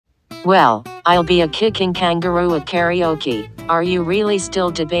Well, I'll be a kicking kangaroo at karaoke. Are you really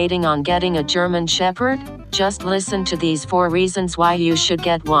still debating on getting a German Shepherd? Just listen to these 4 reasons why you should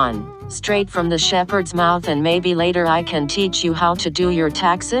get one. Straight from the shepherd's mouth, and maybe later I can teach you how to do your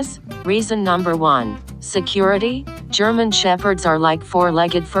taxes. Reason number 1. Security. German Shepherds are like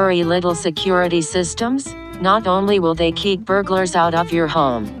 4-legged furry little security systems. Not only will they keep burglars out of your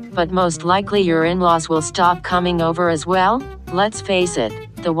home, but most likely your in-laws will stop coming over as well. Let's face it,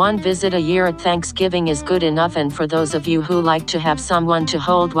 the one visit a year at Thanksgiving is good enough, and for those of you who like to have someone to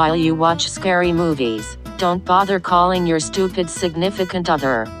hold while you watch scary movies, don't bother calling your stupid significant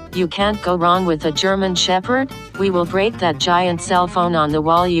other. You can't go wrong with a German Shepherd. We will break that giant cell phone on the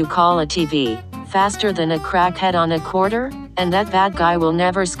wall you call a TV, faster than a crackhead on a quarter, and that bad guy will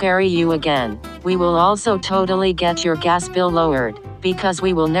never scare you again. We will also totally get your gas bill lowered, because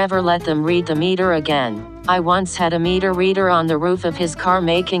we will never let them read the meter again. I once had a meter reader on the roof of his car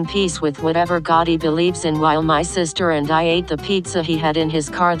making peace with whatever God he believes in, while my sister and I ate the pizza he had in his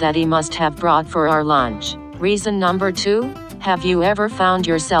car that he must have brought for our lunch. Reason number 2. Have you ever found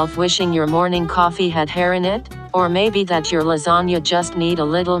yourself wishing your morning coffee had hair in it? Or maybe that your lasagna just need a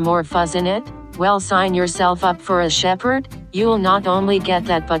little more fuzz in it? Well, sign yourself up for a shepherd. You'll not only get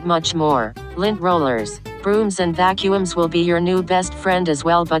that but much more. Lint rollers, brooms and vacuums will be your new best friend as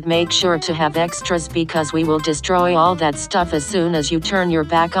well, but make sure to have extras, because we will destroy all that stuff as soon as you turn your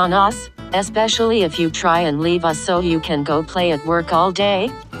back on us, especially if you try and leave us so you can go play at work all day.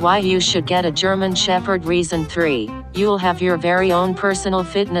 Why you should get a German Shepherd. Reason 3. You'll have your very own personal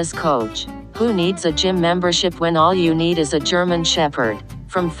fitness coach. Who needs a gym membership when all you need is a German Shepherd?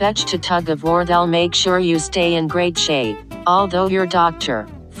 From fetch to tug of war, they'll make sure you stay in great shape. Although your doctor,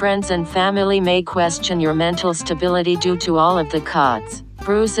 friends and family may question your mental stability due to all of the cuts,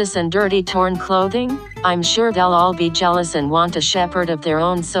 bruises and dirty torn clothing, I'm sure they'll all be jealous and want a shepherd of their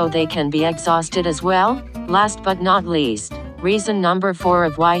own so they can be exhausted as well. Last but not least, reason number 4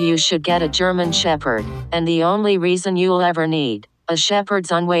 of why you should get a German Shepherd, and the only reason you'll ever need. A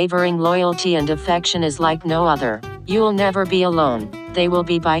shepherd's unwavering loyalty and affection is like no other. You'll never be alone. They will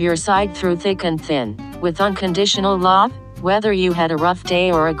be by your side through thick and thin, with unconditional love. Whether you had a rough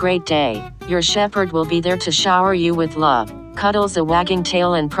day or a great day, your shepherd will be there to shower you with love, cuddles, a wagging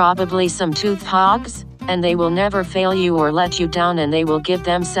tail, and probably some tooth hugs. And they will never fail you or let you down, and they will give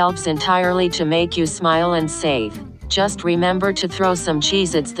themselves entirely to make you smile and safe. Just remember to throw some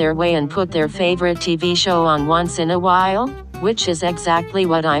Cheez-Its their way and put their favorite TV show on once in a while, which is exactly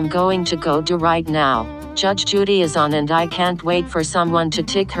what I'm going to go do right now. Judge Judy is on, and I can't wait for someone to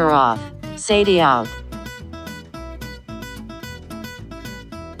tick her off. Sadie out.